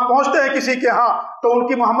 जब वहाँ पहुँचते हैं किसी के यहाँ, तो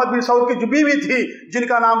उनकी मोहम्मद बिन सऊद की जो बीवी थी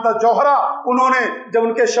जिनका नाम था जौहरा, उन्होंने जब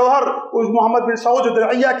उनके शौहर उस मोहम्मद बिन सऊद जो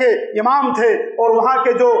दरिया के इमाम थे और वहाँ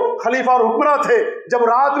के जो खलीफा और हुक्मरान थे, जब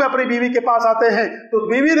रात में अपनी बीवी के पास आते हैं तो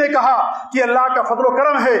बीवी ने कहा कि अल्लाह का फजल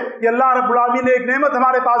करम है, ये अल्लाह रब्बुल आलमीन ने एक नेमत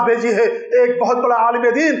हमारे पास भेजी है, एक बहुत बड़ा आलिम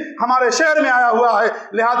दीन हमारे शहर में आया हुआ है,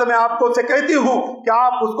 लिहाजा मैं आपको उससे कहती हूँ कि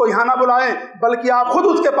आप उसको यहाँ ना बुलाएं, बल्कि आप खुद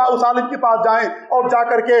उसके पास, उस आलिम के पास जाएं और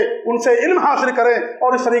जाकर के उनसे इल्म हासिल करें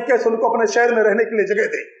और इस तरीके से उनको अपने शहर में रहने के लिए जगह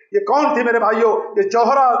दें। ये कौन थी मेरे भाइयों? ये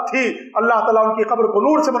जौहरा थी। अल्लाह ताला उनकी कब्र को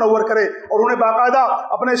नूर से मुनव्वर करे। और उन्हें बाकायदा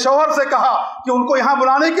अपने शौहर से कहा कि उनको यहाँ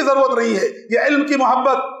बुलाने की जरूरत नहीं है, ये इल्म की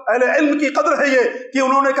मोहब्बत, अहले इल्म की कदर है ये, कि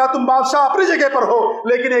उन्होंने कहा तुम बादशाह अपनी जगह पर हो,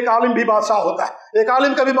 लेकिन एक आलिम भी बादशाह होता है, एक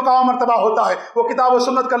आलिम का भी मकाम मर्तबा होता है, वो किताब और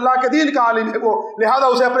सुन्नत का अल्लाह के दीन का आलिम है वो, लिहाजा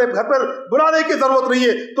उसे अपने घर पर बुलाने की जरूरत नहीं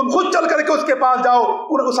है। तुम खुद चल करके उसके पास जाओ,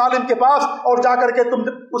 उस आलिम के पास, और जा करके तुम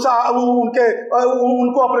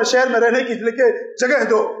उनको अपने शहर में रहने की जगह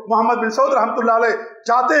दो। मोहम्मद बिन सऊद रहमतुल्लाह अलैह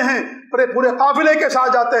जाते हैं, पूरे काफिले के साथ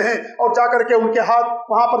जाते हैं और जाकर के उनके हाथ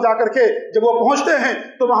वहाँ पर जाकर के जब वो पहुँचते हैं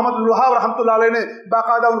तो मोहम्मद बिन वहाब रहमतुल्लाह अलैह ने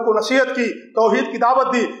बाकायदा उनको नसीहत की, तौहीद की दावत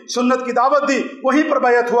दी, सुन्नत की दावत दी। वहीं पर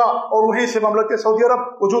बैत हुआ और वहीं से ममलकत सऊदी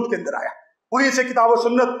अरब वजूद के अंदर आया। वहीं से किताब और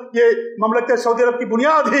सुन्नत, ये ममलकत सऊदी अरब की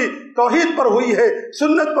बुनियाद ही तौहीद पर हुई है,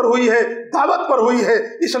 सुन्नत पर हुई है, दावत पर हुई है।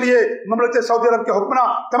 इसलिए ममलकत सऊदी अरब के हुक्मरां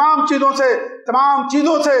तमाम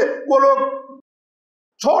चीज़ों से वो लोग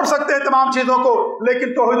छोड़ सकते हैं तमाम चीज़ों को,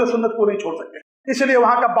 लेकिन तौहीद और सुन्नत को नहीं छोड़ सकते। इसलिए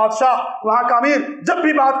वहाँ का बादशाह, वहाँ का अमीर जब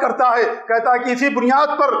भी बात करता है कहता है कि इसी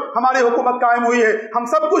बुनियाद पर हमारी हुकूमत कायम हुई है, हम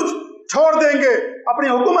सब कुछ छोड़ देंगे, अपनी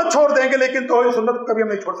हुकूमत छोड़ देंगे, लेकिन तौहीद सुन्नत को कभी हम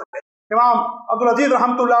नहीं छोड़ सकते। इमाम अब्दुल अजीज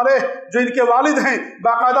रहमतुल्लाह अलैह जो इनके वालिद हैं,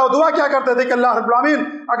 बाकायदा दुआ क्या करते थे कि अल्लाह रब्बुल आमीन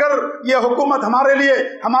अगर ये हुकूमत हमारे लिए,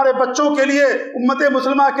 हमारे बच्चों के लिए, उम्मत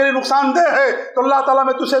मुस्लिमा के लिए नुकसानदेह है तो अल्लाह ताला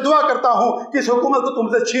मैं तुझसे दुआ करता हूँ कि इस हुकूमत को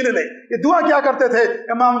तुमसे छीन ले। ये दुआ क्या करते थे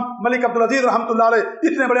इमाम मलिक अब्दुल अजीज रहमतुल्लाह अलैह?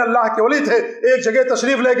 इतने बड़े अल्लाह के वली थे, एक जगह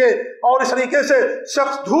तशरीफ ले गए और इस तरीके से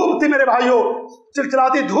शख्स, धूप थी मेरे भाइयों,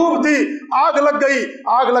 चिलचिलाती धूप थी, आग लग गई।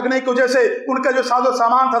 आग लगने की वजह से उनका जो साजो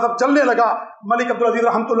सामान था सब जलने लगा। मलिक अब्दुल अजीज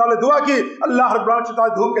रहमतुल्लाह अलैह दुआ की, अल्लाह रब्बुल आलमीन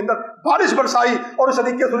चिलचिलाती धूप के अंदर बारिश बरसाई और इस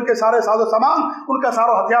तरीके से उनके सारे साजो सामान, उनका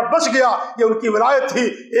सारा हथियार बच गया। ये उनकी विलायत थी,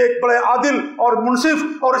 एक बड़े आदिल और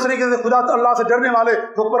मुनसिफ और इस तरीके से खुदा अल्लाह से डरने वाले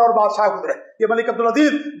हुक्मरान और बादशाह गुजरे। ये मलिक अब्दुल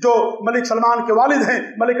अजीज जो मलिक सलमान के वालिद हैं,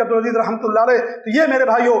 मलिक अब्दुल अजीज रहमतुल्लाह अलैह। तो ये मेरे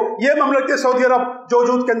भाइयों, ये ममलकत सऊदी अरब जो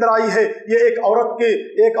वजूद के अंदर आई है, ये एक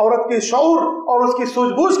औरत की शऊर और उसकी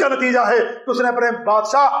सूझबूझ का नतीजा है कि उसने अपने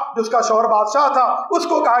बादशाह, जो उसका शौहर बादशाह था,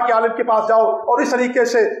 उसको कहा कि आलिम के पास जाओ और इस तरीके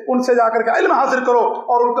से उनसे जाकर के इल्म हासिल करो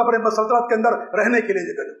और उनको अपने सल्तनत के अंदर रहने के लिए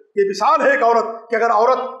जगह दो। ये मिसाल है एक औरत कि अगर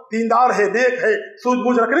औरत दीनदार है, नेक है,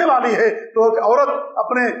 सूझबूझ रखने वाली है, तो एक औरत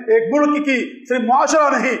अपने एक मुल्क की, सिर्फ मुआशरा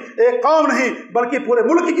नहीं, एक कौम नहीं, बल्कि पूरे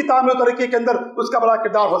मुल्क की तामीर और तरक्की के अंदर उसका बड़ा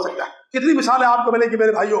किरदार हो सकता है। कितनी मिसालें आपको मिलेंगी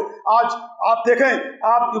मेरे भाइयों। आज आप देखें,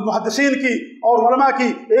 आप मुहद्दिसीन की और उलमा की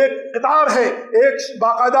एक कतार है, एक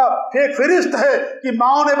बाकायदा एक फहरिस्त है कि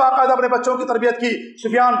माओं ने बाकायदा अपने बच्चों की तरबियत की।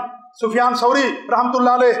 सुफियान सौरी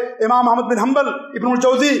रहमतुल्लाह अलैह, इमाम अहमद बिन हम्बल, इब्नुल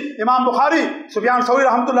जौजी, इमाम बुखारी, सुफियान सौरी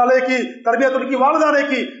रहमतुल्लाह अलैह की तरबियत उनकी वालिदा ने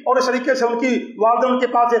की और इस तरीके से उनकी वालिदा उनके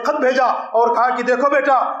पास एक खत भेजा और कहा कि देखो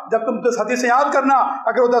बेटा, जब तुम 10 हदीसें याद करना,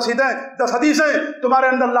 अगर वो 10 हदीसें तुम्हारे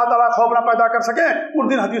अंदर अल्लाह ताला खौफ ना पैदा कर सके, उन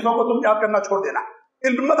दिन हदीसों को तुम याद करना छोड़ देना,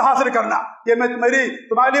 इल्म मत हासिल करना। ये मेरी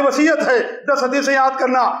तुम्हारे लिए वसीयत है। 10 हदीसें याद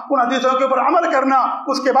करना, उन हदीसों के ऊपर अमल करना,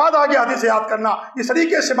 उसके बाद आगे हदीसें याद करना। इस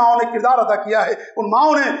तरीके से माओं ने किरदार अदा किया है। उन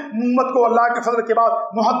माओं ने उम्मत को अल्लाह के फजल के बाद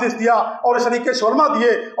मुहद्दिस दिया और इस तरीके से उलमा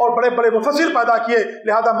दिए और बड़े बड़े मुफस्सिर पैदा किए।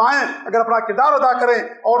 लिहाजा माएँ अगर अपना किरदार अदा करें,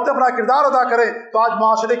 औरतें अपना किरदार अदा करें, तो आज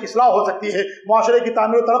मुआशरे की इस्लाह हो सकती है, मुआशरे की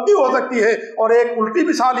तामीर तरक्की हो सकती है। और एक उल्टी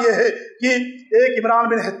मिसाल ये है कि एक इमरान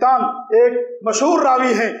बिन हित्तान एक मशहूर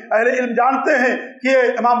रावी हैं, अहले इल्म जानते हैं कि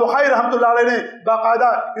इमाम बुखारी रहमतुल्लाह अलैह ने बाकायदा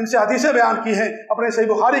इनसे हदीसें बयान की हैं अपने सही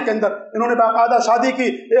बुखारी के अंदर। इन्होंने बाकायदा शादी की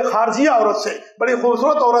एक खारजिया औरत से, बड़ी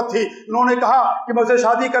खूबसूरत औरत थी। इन्होंने कहा कि मैं उसे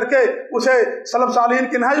शादी करके उसे सलफ सालीन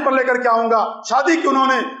की नहज पर लेकर के आऊँगा। शादी की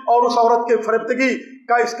उन्होंने और उस औरत के फरेबतगी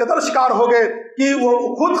का इस कदर शिकार हो गए कि वो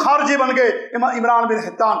खुद खारजी बन गए इमरान बिन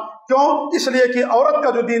हित्तान। क्यों? इसलिए कि औरत का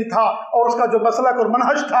जो दीन था और उसका जो मसलक और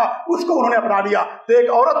मनहज था, उसको उन्होंने अपना लिया। तो एक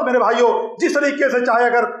औरत मेरे भाइयों जिस तरीके से चाहे,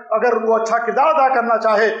 अगर वो अच्छा किरदार अदा करना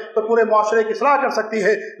चाहे तो पूरे मुआशरे की इस्लाह कर सकती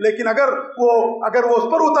है, लेकिन अगर वो उस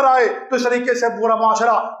पर उतर आए तो इस तरीके से पूरा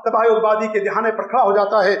मुआशरा तबाही और बर्बादी के दिहाने पर खड़ा हो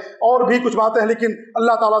जाता है। और भी कुछ बातें हैं, लेकिन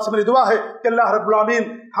अल्लाह ताला से मेरी दुआ है कि अल्लाह रब्बुल आमीन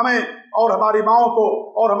हमें और हमारी माओं को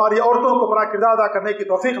और हमारी औरतों को अपना किरदार अदा करने की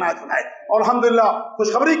तौफीक इनायत फरमाए। और अल्हम्दुलिल्लाह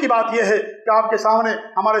खुशखबरी की बात यह है कि आपके सामने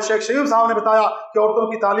हमारे शेख शहीद साहब ने बताया कि औरतों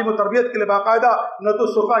की तालीम और तरबियत के लिए बाकायदा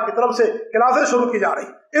नतुस्सुफ़ा की तरफ से क्लासें शुरू की जा रही।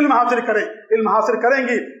 علم حاصل کریں، علم حاصل کریں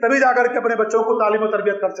گی تبھی جا کر کے اپنے بچوں کو تعلیم و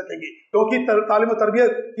تربیت کر سکیں گی، کیونکہ تعلیم و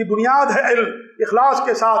تربیت کی بنیاد ہے علم، اخلاص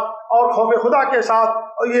کے ساتھ اور خوف خدا کے ساتھ،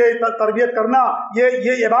 اور یہ تربیت کرنا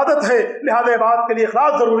یہ عبادت ہے، لہذا عبادت کے لیے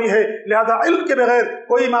اخلاص ضروری ہے، لہذا علم کے بغیر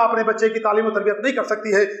کوئی ماں اپنے بچے کی تعلیم و تربیت نہیں کر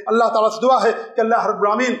سکتی ہے۔ اللہ تعالیٰ سے دعا ہے کہ اللہ رب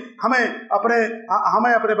العالمین ہمیں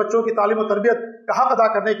اپنے بچوں کی تعلیم و تربیت کا حق ادا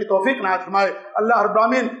کرنے کی توفیق عنایت فرمائے، اللہ رب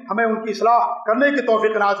العالمین ہمیں ان کی اصلاح کرنے کی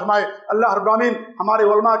توفیق عنایت فرمائے، اللہ رب العالمین ہمارے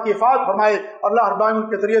علماء کی حفاظت فرمائے، اللہ رب العالمین ان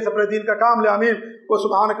کے ذریعے سے اپنے دین کا کام لے، آمین۔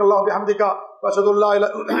 وسبحانک اللہم بحمدک واشہد ان لا الہ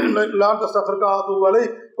الا انت استغفرک واتوب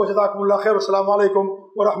الیک، وجزاکم اللہ خیر، والسلام علیکم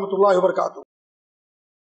ورحمۃ اللہ وبرکاتہ۔